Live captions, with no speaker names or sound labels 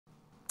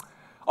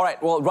All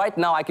right, well, right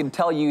now I can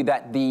tell you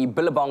that the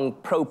Billabong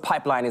Pro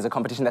Pipeline is a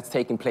competition that's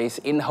taking place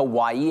in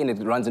Hawaii, and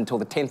it runs until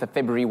the 10th of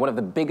February, one of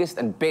the biggest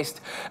and best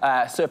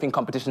surfing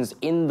competitions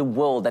in the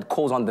world that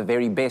calls on the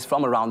very best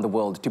from around the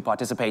world to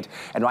participate.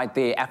 And right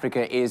there,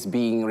 Africa is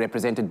being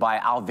represented by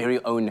our very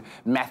own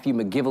Matthew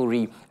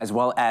McGillivray, as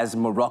well as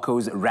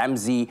Morocco's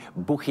Ramzi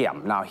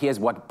Boukhiam. Now, here's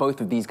what both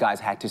of these guys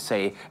had to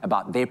say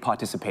about their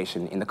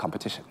participation in the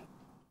competition.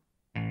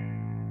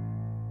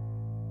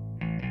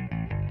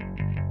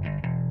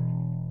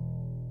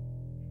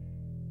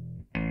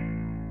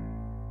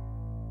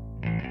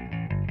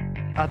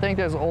 I think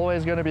there's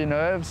always going to be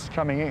nerves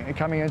coming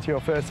into your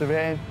first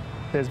event.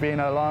 There's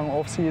been a long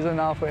off-season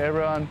now for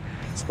everyone.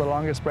 It's the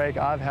longest break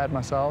I've had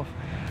myself.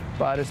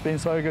 But it's been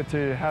so good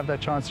to have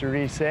that chance to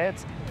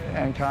reset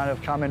and kind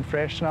of come in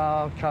fresh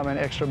now, come in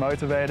extra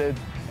motivated.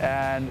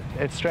 And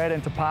it's straight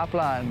into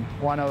Pipeline,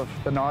 one of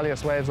the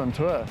gnarliest waves on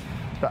tour,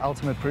 the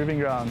ultimate proving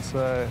ground.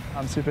 So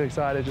I'm super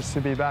excited just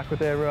to be back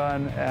with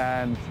everyone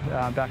and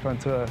back on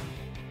tour.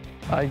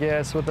 I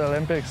guess with the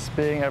Olympics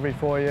being every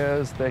 4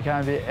 years, there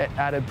can be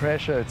added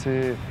pressure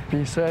to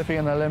be surfing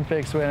in the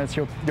Olympics when it's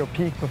your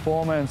peak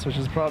performance, which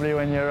is probably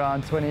when you're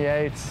around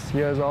 28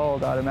 years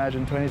old, I'd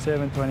imagine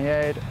 27,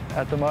 28.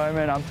 At the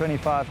moment, I'm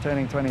 25,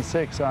 turning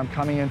 26, so I'm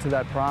coming into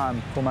that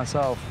prime for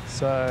myself.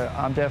 So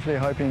I'm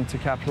definitely hoping to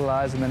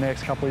capitalize in the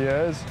next couple of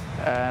years,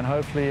 and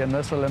hopefully in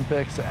this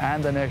Olympics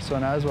and the next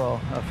one as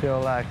well. I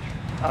feel like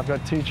I've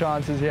got 2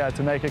 chances here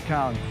to make it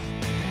count.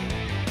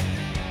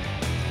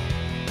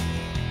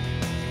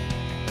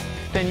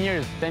 10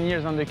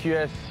 years on the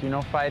QS, you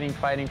know, fighting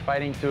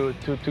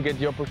to get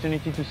the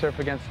opportunity to surf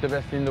against the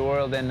best in the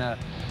world and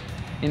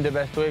in the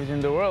best waves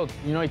in the world.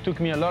 You know, it took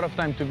me a lot of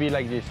time to be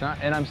like this,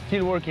 and I'm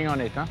still working on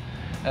it.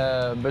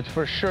 But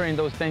for sure, in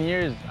those 10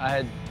 years, I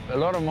had a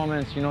lot of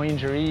moments, you know,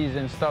 injuries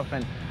and stuff,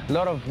 and a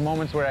lot of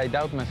moments where I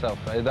doubt myself.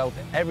 I doubt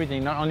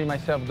everything, not only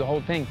myself, the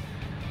whole thing.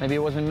 Maybe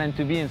it wasn't meant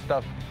to be and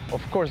stuff.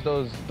 Of course,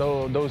 those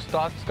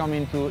thoughts come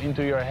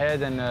into your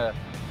head, and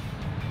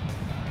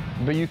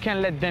but you can't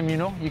let them, you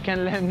know, you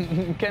can't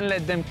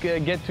let them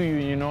get to you,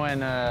 you know,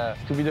 and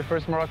to be the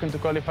first Moroccan to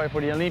qualify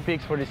for the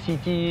Olympics, for the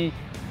CT,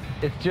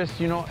 it's just,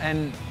 you know,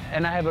 and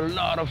I have a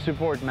lot of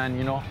support, man,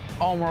 you know.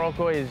 All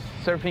Morocco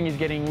surfing is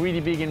getting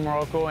really big in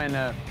Morocco,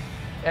 and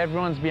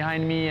everyone's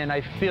behind me, and I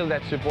feel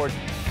that support.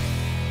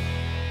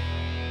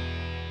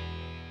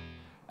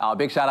 A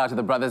big shout out to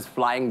the brothers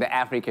flying the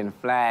African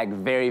flag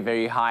very,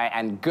 very high,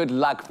 and good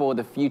luck for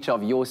the future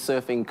of your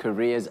surfing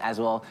careers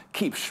as well.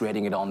 Keep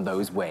shredding it on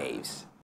those waves.